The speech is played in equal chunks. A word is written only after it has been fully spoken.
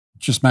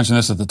just mention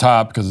this at the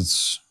top because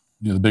it's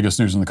the biggest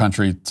news in the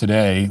country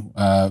today.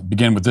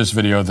 Begin with this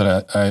video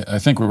that I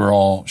think we were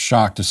all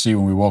shocked to see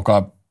when we woke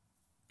up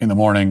in the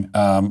morning.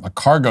 A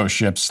cargo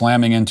ship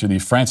slamming into the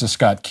Francis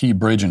Scott Key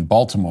Bridge in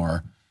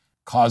Baltimore,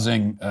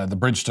 causing the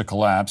bridge to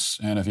collapse.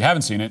 And if you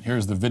haven't seen it,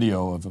 here's the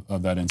video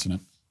of that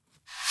incident.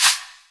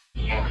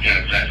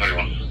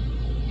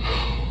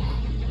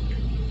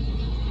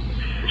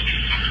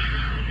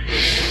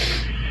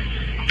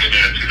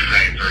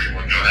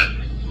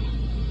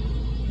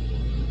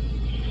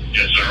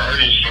 Yes, sir.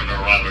 Already starting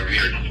to arrive over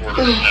here at the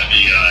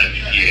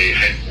FTA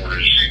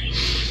headquarters.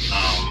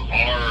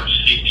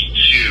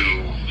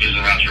 R62 is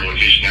around your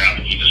location now.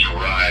 He just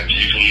arrived.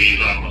 You can leave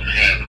with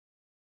him.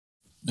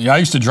 Yeah, I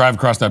used to drive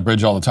across that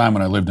bridge all the time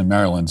when I lived in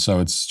Maryland, so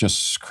it's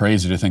just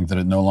crazy to think that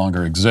it no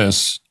longer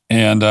exists.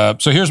 And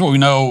so here's what we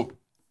know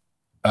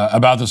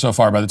about this so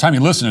far. By the time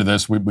you listen to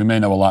this, we may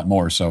know a lot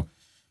more, so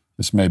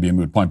this may be a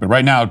moot point. But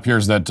right now it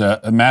appears that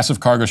a massive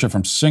cargo ship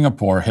from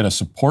Singapore hit a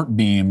support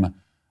beam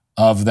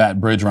of that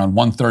bridge around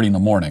 1:30 in the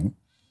morning.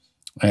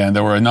 And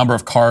there were a number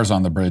of cars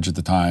on the bridge at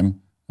the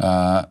time.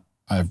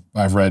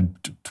 I've read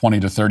 20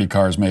 to 30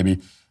 cars maybe.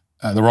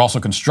 There were also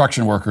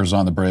construction workers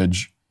on the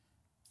bridge,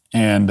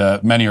 and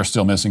many are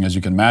still missing, as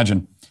you can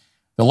imagine.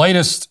 The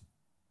latest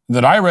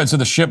that I read said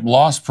the ship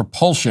lost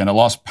propulsion. It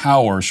lost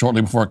power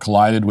shortly before it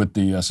collided with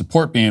the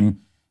support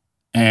beam,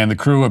 and the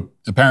crew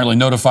apparently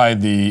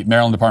notified the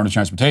Maryland Department of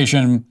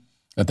Transportation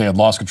that they had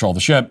lost control of the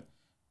ship.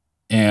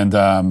 And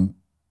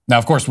now,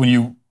 of course, when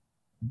you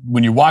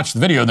watch the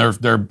video, and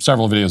there are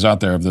several videos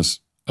out there of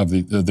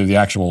the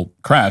actual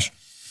crash,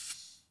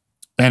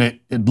 and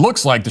it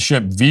looks like the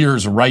ship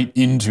veers right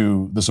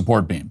into the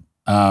support beam.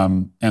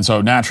 And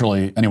so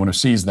naturally, anyone who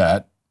sees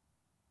that,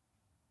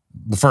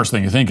 the first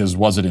thing you think is,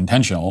 was it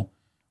intentional?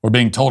 We're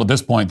being told at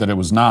this point that it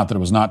was not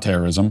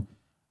terrorism.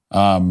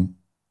 I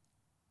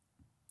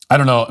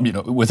don't know,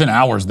 within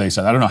hours they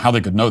said. I don't know how they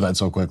could know that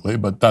so quickly,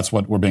 but that's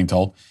what we're being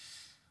told.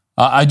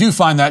 I do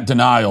find that the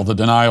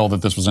denial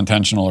that this was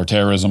intentional or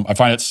terrorism, I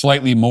find it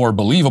slightly more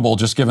believable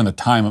just given the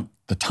time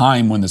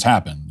when this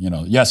happened.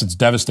 Yes, it's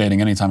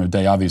devastating any time of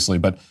day, obviously,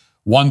 but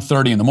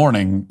 1:30 in the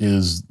morning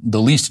is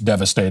the least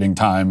devastating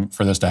time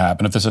for this to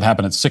happen. If this had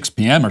happened at 6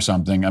 p.m. or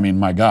something, I mean,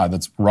 my God,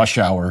 that's rush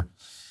hour,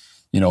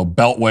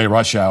 Beltway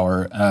rush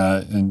hour,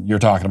 and you're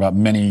talking about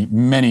many,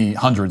 many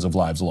hundreds of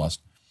lives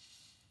lost.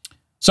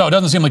 So it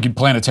doesn't seem like you'd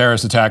plan a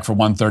terrorist attack for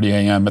 1:30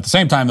 a.m. At the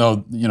same time,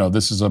 though,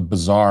 this is a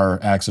bizarre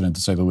accident,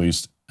 to say the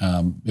least,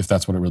 if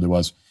that's what it really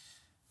was.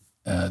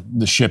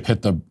 The ship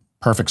hit the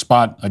perfect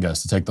spot, I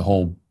guess, to take the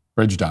whole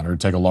bridge down, or to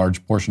take a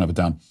large portion of it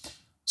down.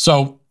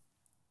 So,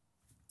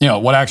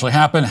 what actually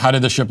happened? How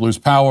did the ship lose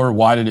power?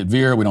 Why did it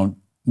veer? We don't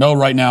know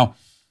right now.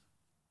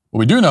 What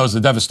we do know is the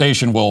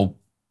devastation will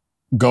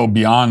go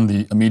beyond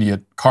the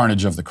immediate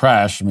carnage of the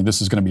crash. I mean,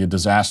 this is going to be a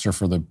disaster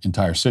for the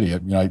entire city.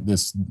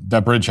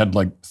 That bridge had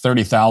like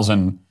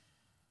 30,000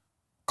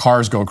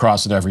 cars go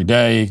across it every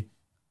day.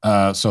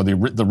 So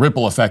the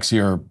ripple effects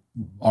here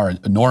are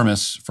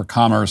enormous for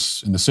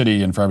commerce in the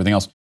city and for everything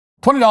else.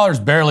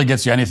 $20 barely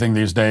gets you anything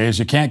these days.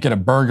 You can't get a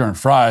burger and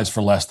fries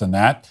for less than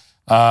that.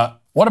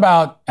 What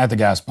about at the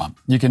gas pump?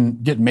 You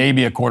can get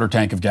maybe a quarter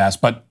tank of gas,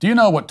 but do you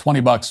know what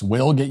 $20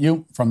 will get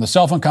you? From the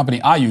cell phone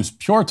company I use,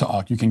 Pure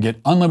Talk, you can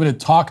get unlimited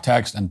talk,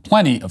 text, and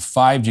plenty of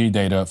 5G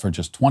data for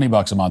just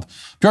 $20 a month.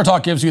 Pure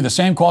Talk gives you the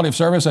same quality of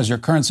service as your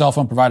current cell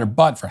phone provider,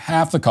 but for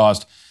half the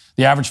cost.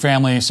 The average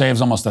family saves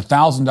almost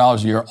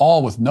 $1,000 a year,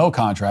 all with no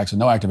contracts and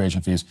no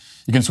activation fees.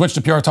 You can switch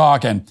to Pure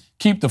Talk and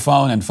keep the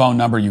phone and phone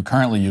number you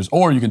currently use,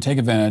 or you can take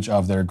advantage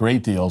of their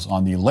great deals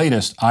on the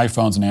latest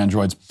iPhones and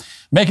Androids.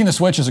 Making the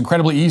switch is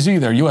incredibly easy.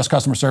 Their U.S.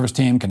 customer service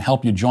team can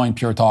help you join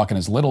Pure Talk in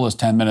as little as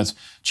 10 minutes.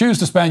 Choose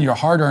to spend your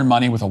hard-earned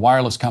money with a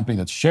wireless company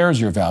that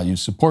shares your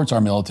values, supports our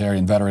military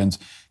and veterans,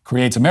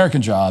 creates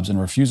American jobs, and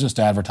refuses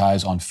to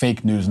advertise on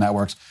fake news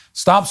networks.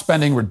 Stop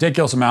spending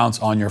ridiculous amounts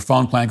on your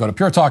phone plan. Go to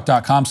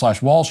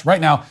puretalk.com/Walsh.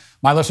 Right now,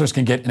 my listeners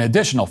can get an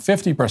additional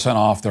 50%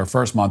 off their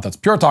first month. That's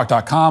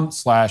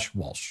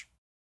puretalk.com/Walsh.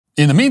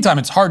 In the meantime,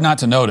 it's hard not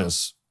to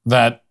notice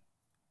that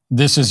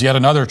this is yet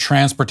another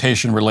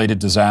transportation-related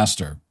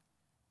disaster.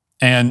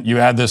 And you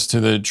add this to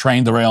the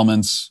train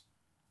derailments,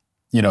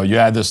 you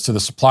add this to the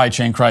supply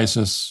chain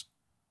crisis.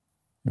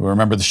 You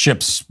remember the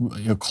ships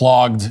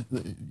clogged,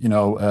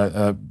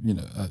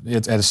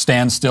 it's at a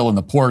standstill in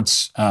the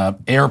ports,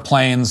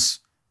 airplanes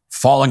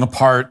falling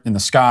apart in the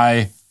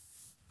sky,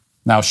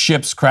 now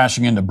ships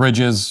crashing into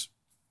bridges.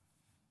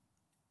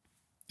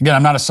 Again,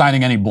 I'm not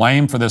assigning any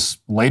blame for this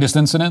latest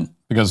incident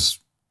because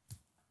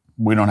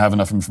we don't have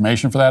enough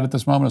information for that at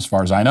this moment, as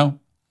far as I know.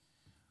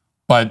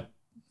 But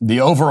the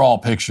overall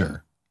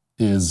picture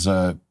is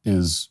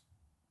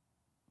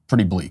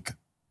pretty bleak,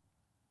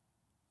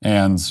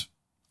 and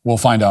we'll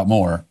find out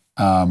more.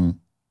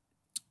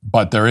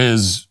 But there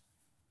is,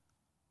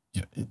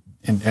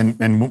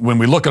 and when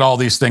we look at all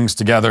these things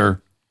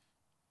together,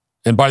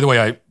 and by the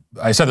way,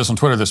 I said this on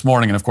Twitter this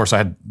morning, and of course I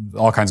had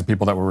all kinds of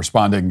people that were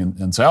responding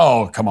and say,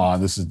 "Oh, come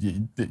on, this is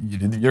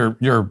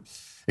you're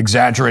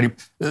exaggerating.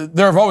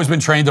 There have always been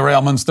train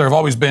derailments. There have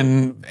always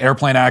been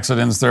airplane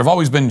accidents. There have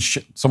always been,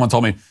 someone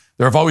told me,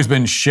 there have always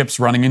been ships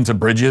running into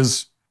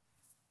bridges.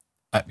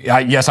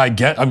 Yes, I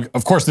get,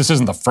 of course, this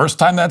isn't the first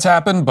time that's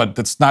happened, but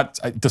it's not,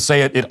 to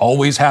say it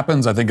always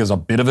happens, I think is a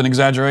bit of an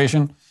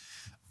exaggeration.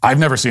 I've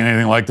never seen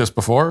anything like this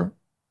before.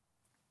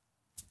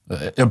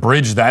 A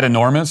bridge that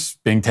enormous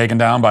being taken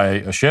down by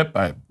a ship.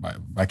 I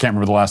can't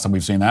remember the last time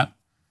we've seen that.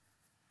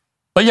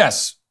 But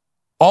yes,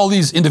 all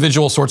these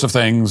individual sorts of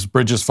things,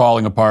 bridges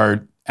falling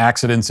apart,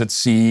 accidents at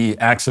sea,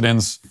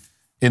 accidents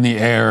in the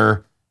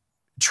air,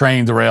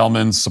 train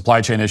derailments,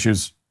 supply chain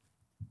issues,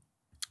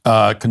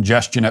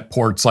 congestion at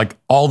ports, like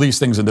all these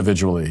things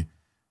individually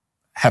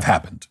have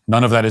happened.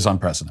 None of that is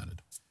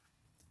unprecedented.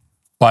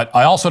 But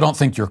I also don't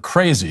think you're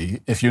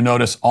crazy if you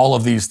notice all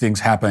of these things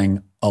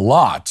happening a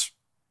lot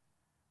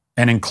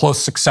and in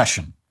close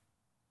succession.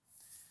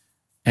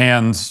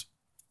 And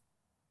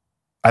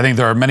I think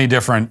there are many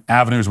different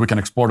avenues we can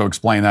explore to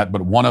explain that,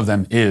 but one of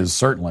them is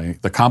certainly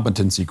the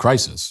competency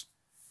crisis.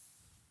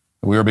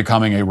 We are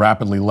becoming a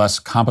rapidly less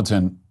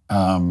competent,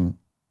 not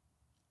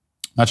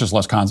just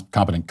less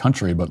competent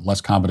country, but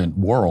less competent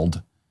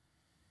world.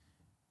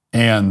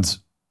 And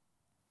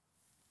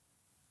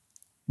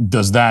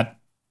does that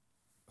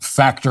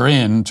factor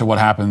into what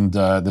happened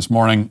this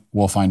morning?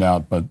 We'll find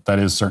out, but that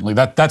is certainly,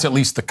 that's at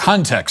least the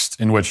context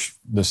in which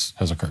this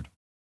has occurred.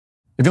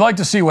 If you'd like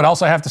to see what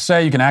else I have to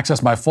say, you can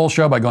access my full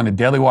show by going to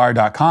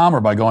dailywire.com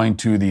or by going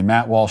to the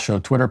Matt Walsh Show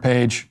Twitter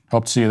page.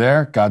 Hope to see you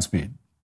there. Godspeed.